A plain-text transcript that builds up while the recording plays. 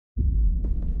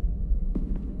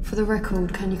For the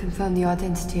record, can you confirm the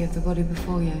identity of the body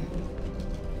before you?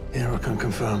 Yeah, I can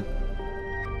confirm.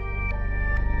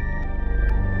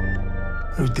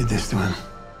 Who did this to him?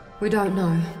 We don't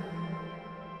know.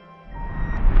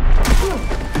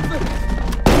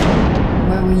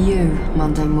 Where were you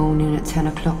Monday morning at 10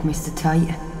 o'clock, Mr.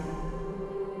 Tate?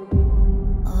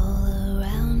 All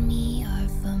around me are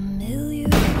familiar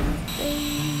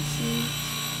faces,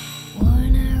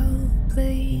 worn out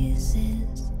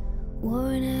places,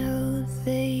 worn out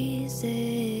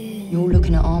faces. You're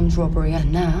looking at armed robbery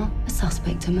and now a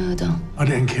suspect to murder. I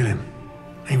didn't kill him.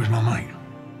 He was my mate.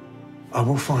 I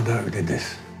will find out who did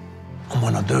this. And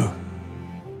when I do,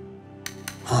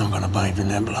 I'm gonna bathe in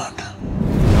their blood.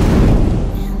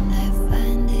 And I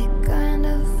find it kind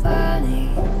of funny.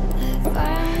 I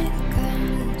find it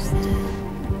kind of sad.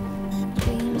 The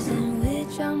dreams in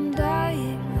which I'm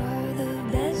dying are the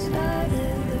best I've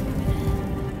ever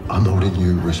had. I'm holding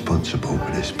you responsible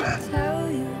for this, Pat. Tell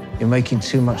you You're making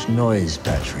too much noise,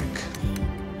 Patrick.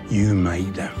 You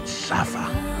made them suffer.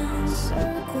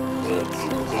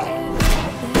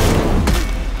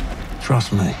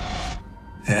 Trust me,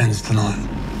 it ends tonight.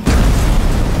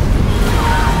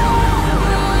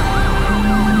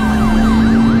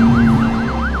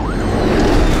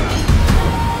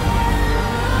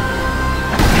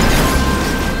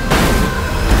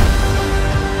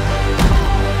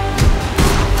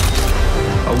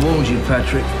 I warned you,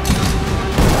 Patrick.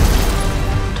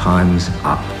 Time's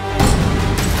up.